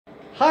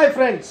Hi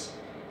friends,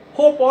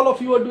 hope all of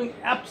you are doing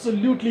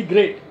absolutely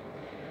great.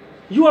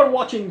 You are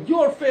watching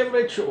your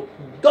favorite show,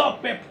 The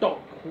PEP Talk,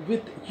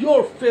 with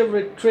your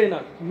favorite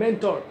trainer,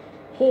 mentor,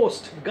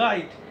 host,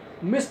 guide,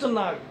 Mr.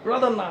 Nag,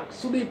 Brother Nag,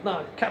 Sudeep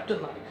Nag,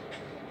 Captain Nag.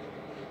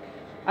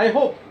 I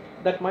hope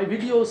that my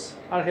videos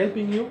are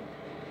helping you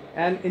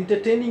and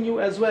entertaining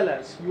you as well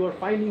as you are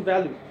finding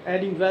value,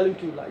 adding value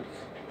to your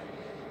life.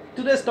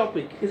 Today's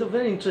topic is a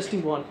very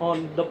interesting one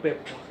on The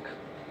PEP Talk.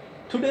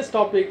 Today's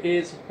topic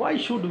is why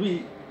should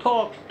we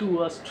talk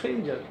to a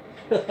stranger?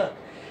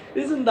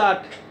 Isn't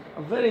that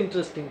a very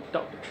interesting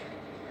topic?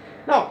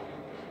 Now,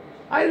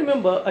 I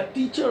remember a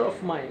teacher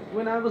of mine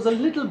when I was a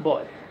little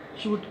boy.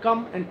 She would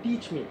come and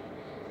teach me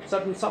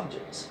certain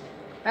subjects,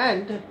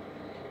 and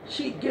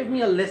she gave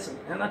me a lesson,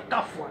 and a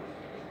tough one.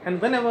 And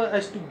whenever I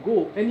used to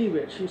go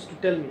anywhere, she used to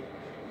tell me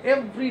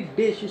every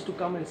day. She used to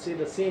come and say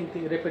the same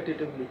thing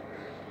repetitively,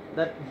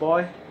 that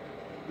boy,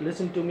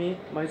 listen to me,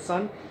 my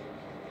son.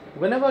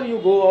 Whenever you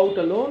go out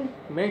alone,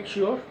 make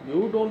sure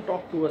you don't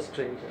talk to a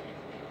stranger.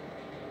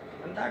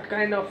 And that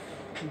kind of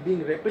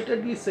being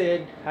repeatedly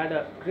said had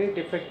a great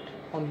effect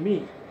on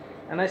me,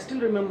 and I still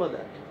remember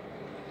that.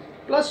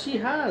 Plus, she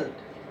had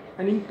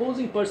an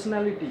imposing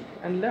personality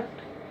and left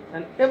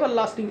an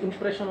everlasting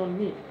impression on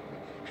me.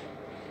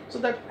 So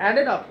that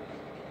added up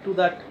to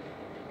that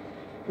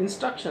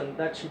instruction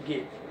that she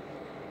gave.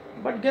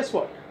 But guess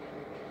what?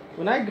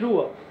 When I grew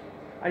up,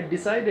 I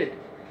decided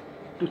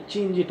to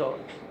change it all,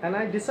 and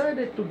I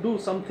decided to do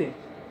something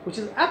which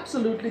is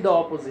absolutely the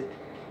opposite.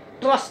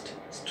 Trust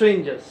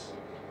strangers,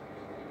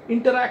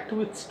 interact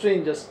with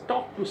strangers,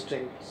 talk to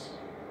strangers.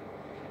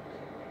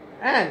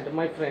 And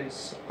my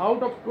friends,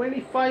 out of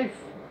 25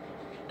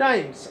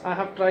 times I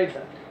have tried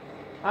that,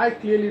 I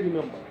clearly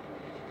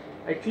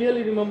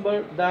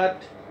remember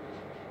that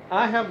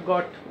I have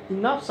got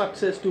enough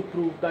success to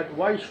prove that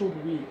why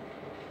should we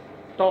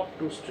talk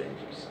to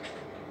strangers.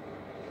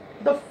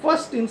 The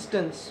first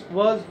instance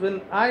was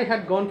when I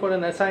had gone for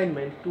an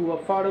assignment to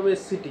a faraway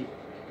city,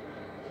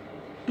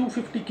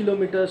 250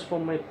 kilometers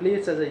from my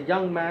place as a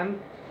young man,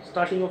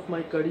 starting off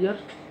my career.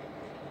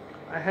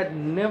 I had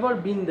never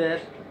been there.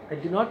 I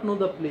did not know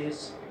the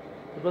place.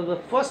 It was the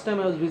first time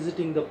I was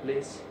visiting the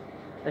place.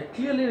 I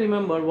clearly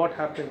remember what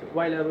happened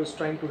while I was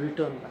trying to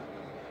return back.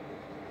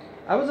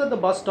 I was at the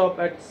bus stop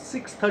at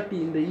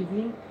 6:30 in the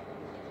evening.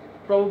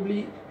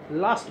 Probably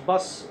last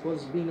bus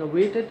was being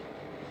awaited.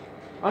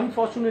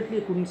 Unfortunately,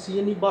 I couldn't see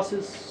any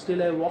buses.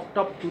 Still, I walked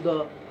up to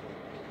the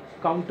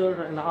counter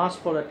and asked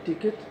for a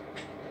ticket.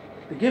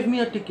 They gave me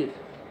a ticket.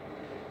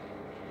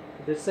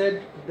 They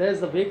said,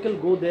 there's the vehicle,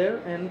 go there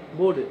and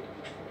board it.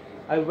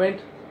 I went,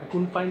 I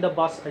couldn't find a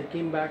bus. I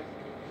came back.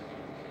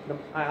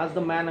 I asked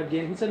the man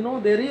again. He said, no,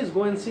 there is,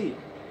 go and see.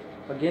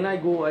 Again I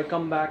go, I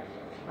come back.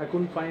 I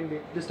couldn't find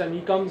it. This time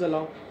he comes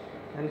along,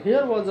 and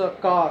here was a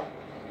car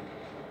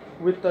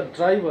with a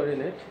driver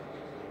in it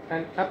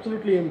and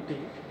absolutely empty,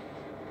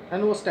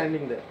 and was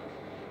standing there.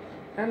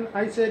 And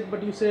I said,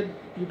 but you said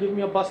you give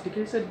me a bus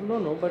ticket. He said,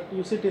 no, but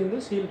you sit in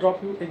this, he'll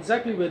drop you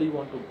exactly where you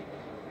want to go.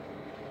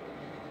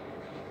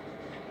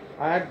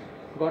 I had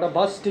got a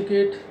bus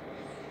ticket.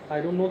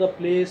 I don't know the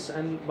place,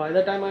 and by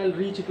the time I'll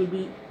reach, it will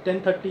be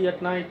 10:30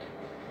 at night.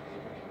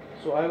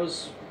 So I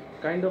was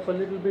kind of a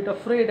little bit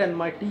afraid, and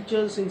my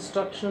teacher's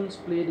instructions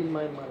played in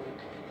my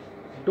mind.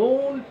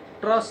 Don't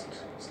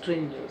trust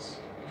strangers.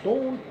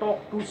 Don't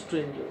talk to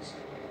strangers.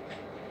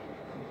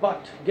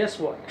 But guess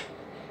what?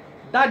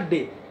 That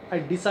day I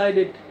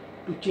decided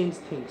to change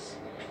things,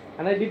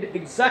 and I did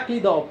exactly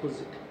the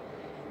opposite.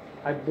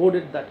 I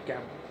boarded that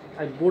cab.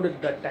 I boarded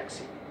that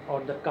taxi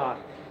or the car.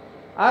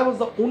 I was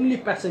the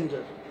only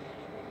passenger.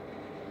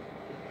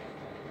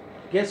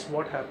 Guess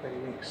what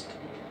happened next?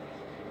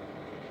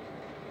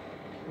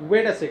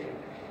 Wait a second.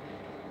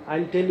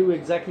 I'll tell you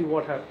exactly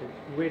what happened.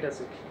 Wait a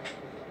second.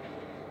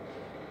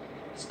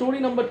 Story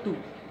number 2.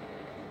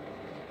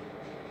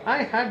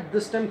 I had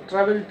this time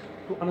traveled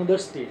to another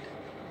state,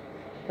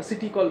 a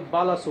city called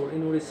Balasore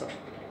in Orissa.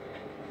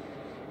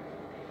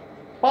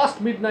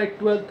 Past midnight,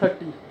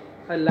 12:30,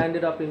 I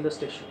landed up in the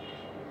station.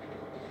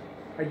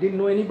 I didn't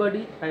know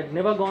anybody. I had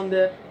never gone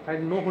there. I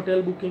had no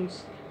hotel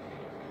bookings.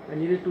 I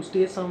needed to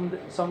stay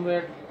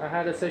somewhere. I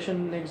had a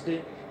session next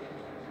day.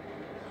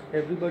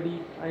 Everybody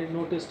I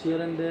noticed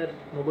here and there,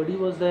 nobody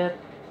was there.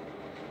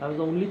 I was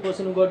the only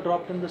person who got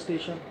dropped in the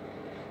station.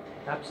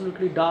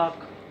 Absolutely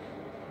dark.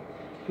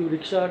 Few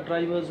rickshaw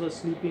drivers were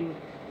sleeping.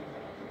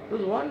 There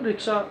was one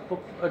rickshaw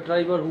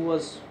driver who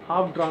was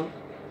half drunk,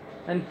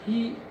 and he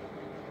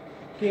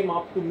came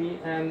up to me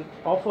and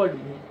offered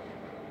me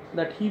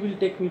that he will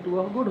take me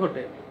to a good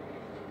hotel.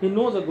 He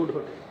knows a good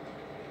hotel.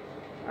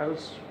 I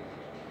was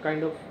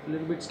kind of a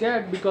little bit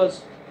scared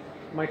because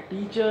my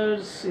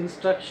teacher's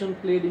instruction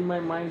played in my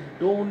mind,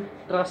 don't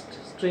trust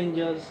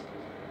strangers,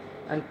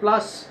 and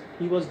plus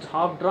he was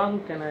half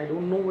drunk and I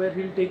don't know where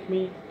he'll take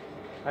me.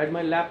 I had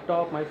my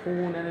laptop, my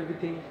phone and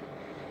everything,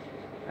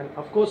 and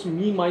of course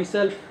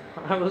myself,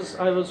 I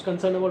was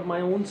concerned about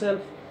my own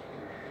self.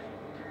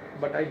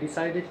 But I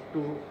decided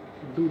to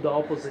do the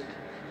opposite,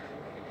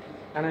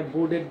 and I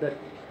boarded that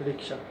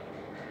rickshaw,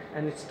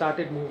 and it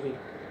started moving,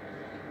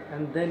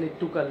 and then it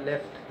took a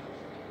left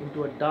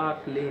into a dark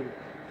lane.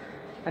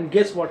 And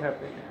guess what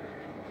happened?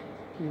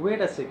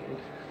 Wait a second,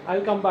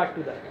 I'll come back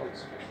to that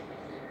also.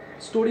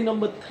 Story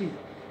number 3.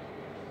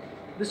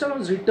 This time I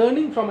was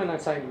returning from an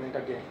assignment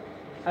again.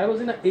 I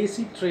was in an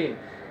AC train.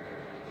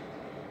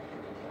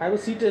 I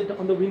was seated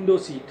on the window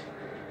seat.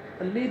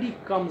 A lady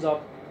comes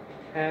up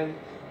and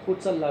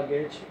puts her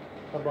luggage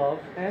above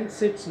and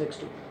sits next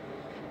to me.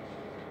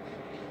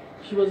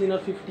 She was in her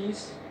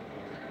 50s,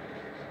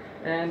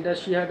 and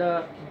she had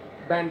a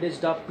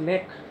bandaged up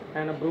neck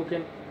and a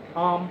broken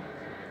arm,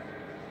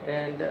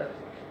 and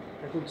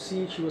I could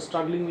see she was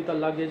struggling with her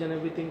luggage and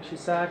everything. She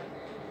sat.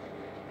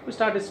 We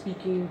started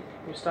speaking,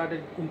 we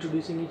started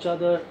introducing each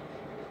other.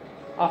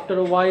 After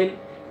a while,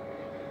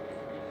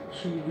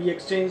 we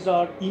exchanged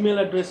our email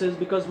addresses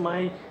because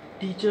my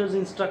teacher's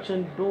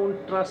instruction,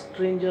 don't trust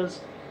strangers,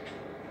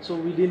 so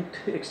we didn't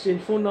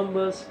exchange phone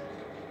numbers.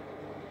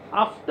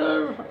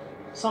 After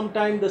some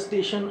time, the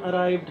station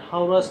arrived,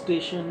 Howrah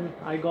station.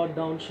 I got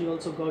down, she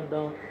also got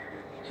down.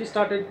 She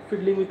started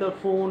fiddling with her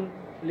phone.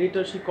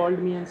 Later she called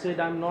me and said,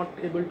 I'm not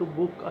able to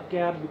book a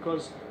cab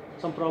because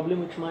some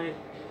problem with my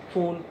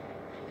phone.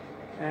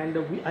 And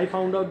I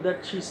found out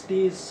that she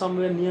stays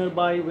somewhere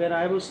nearby where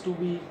I was to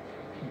be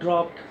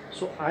dropped.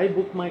 So I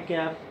booked my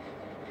cab,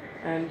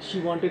 and she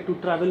wanted to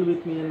travel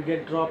with me and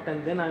get dropped,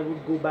 and then I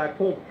would go back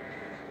home.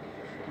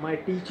 My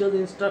teacher's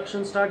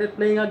instructions started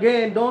playing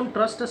again, don't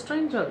trust a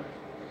stranger.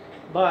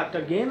 But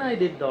again I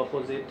did the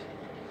opposite,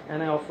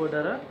 and I offered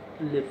her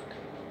a lift,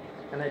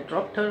 and I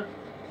dropped her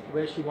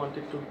where she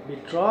wanted to be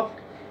dropped,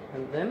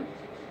 and then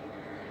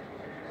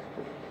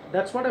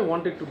that's what I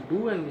wanted to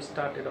do, and we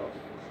started off.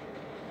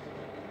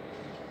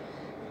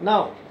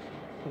 Now,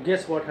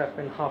 guess what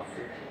happened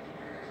halfway?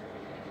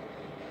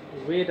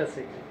 Wait a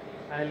second,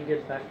 I'll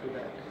get back to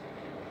that.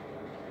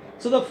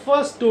 So the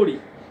first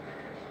story,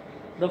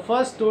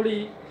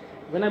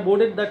 when I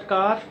boarded that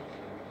car,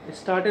 it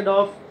started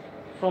off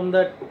from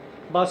that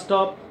bus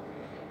stop.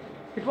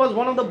 It was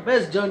one of the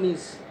best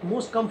journeys,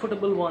 most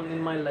comfortable one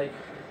in my life.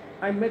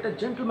 I met a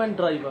gentleman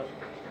driver.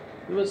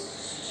 He was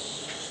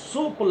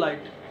so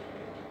polite,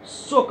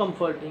 so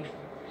comforting,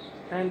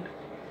 and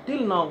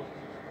till now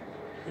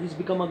he's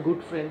become a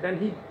good friend, and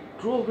he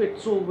drove it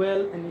so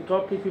well, and he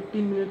dropped me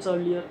 15 minutes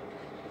earlier,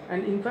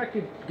 and in fact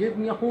it gave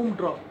me a home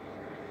drop.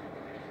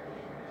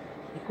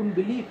 I couldn't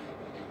believe,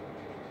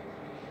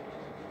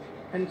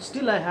 and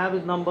still I have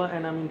his number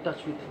and I'm in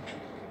touch with him.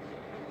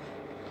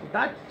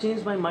 That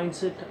changed my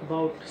mindset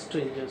about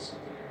strangers.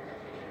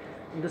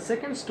 In the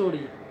second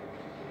story,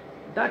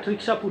 that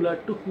rickshaw puller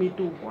took me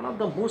to one of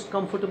the most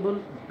comfortable,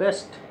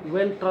 best,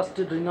 well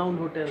trusted, renowned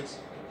hotels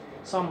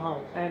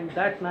somehow, and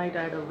that night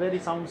I had a very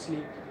sound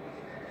sleep,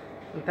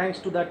 and thanks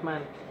to that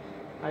man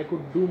I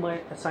could do my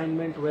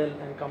assignment well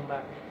and come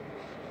back.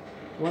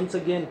 Once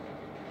again,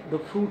 the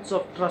fruits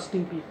of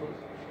trusting people.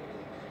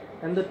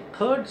 And the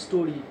third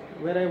story,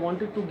 where I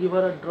wanted to give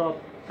her a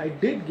drop, I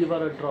did give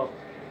her a drop,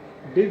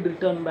 did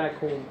return back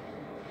home.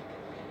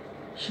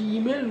 She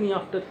emailed me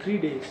after 3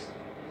 days,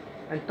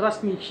 and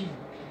trust me,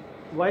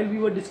 while we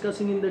were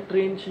discussing in the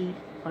train, she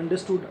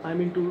understood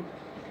I'm into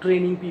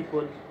training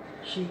people.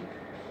 She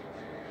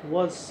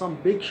was some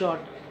big shot,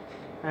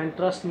 and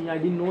trust me, I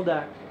didn't know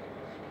that.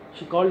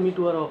 She called me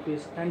to her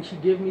office and she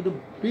gave me the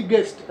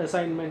biggest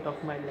assignment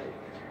of my life.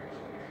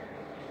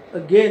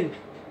 Again,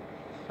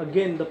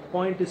 the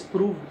point is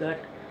proved that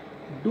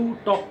do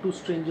talk to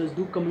strangers,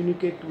 do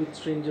communicate with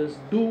strangers,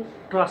 do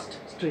trust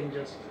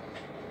strangers.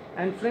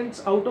 And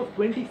friends, out of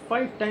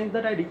 25 times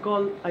that I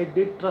recall I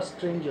did trust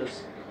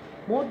strangers,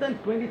 more than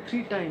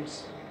 23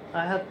 times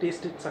I have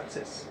tasted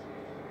success,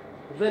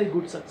 very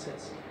good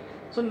success.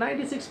 So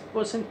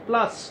 96%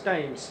 plus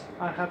times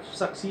I have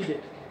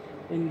succeeded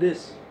in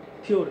this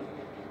theory.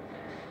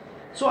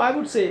 So I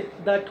would say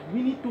that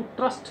we need to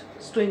trust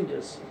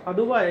strangers,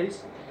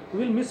 otherwise we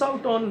will miss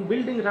out on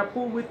building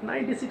rapport with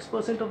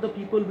 96% of the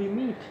people we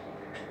meet.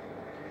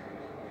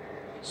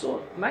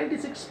 So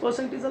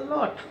 96% is a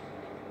lot,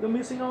 you're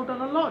missing out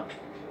on a lot.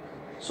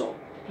 So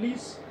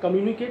please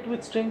communicate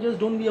with strangers,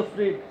 don't be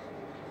afraid.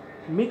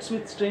 Mix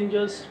with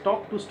strangers,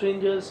 talk to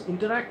strangers,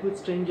 interact with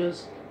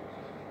strangers.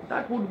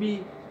 That would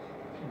be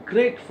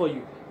great for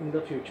you in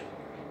the future.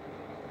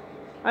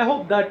 I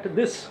hope that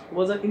this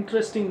was an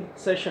interesting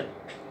session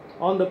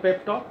on the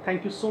Pep Talk.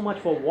 Thank you so much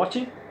for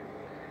watching.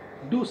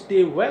 Do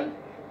stay well,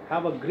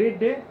 have a great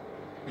day,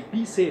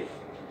 be safe,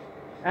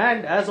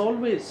 and as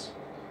always,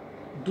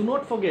 do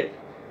not forget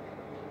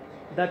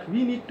that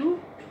we need to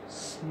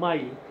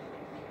smile.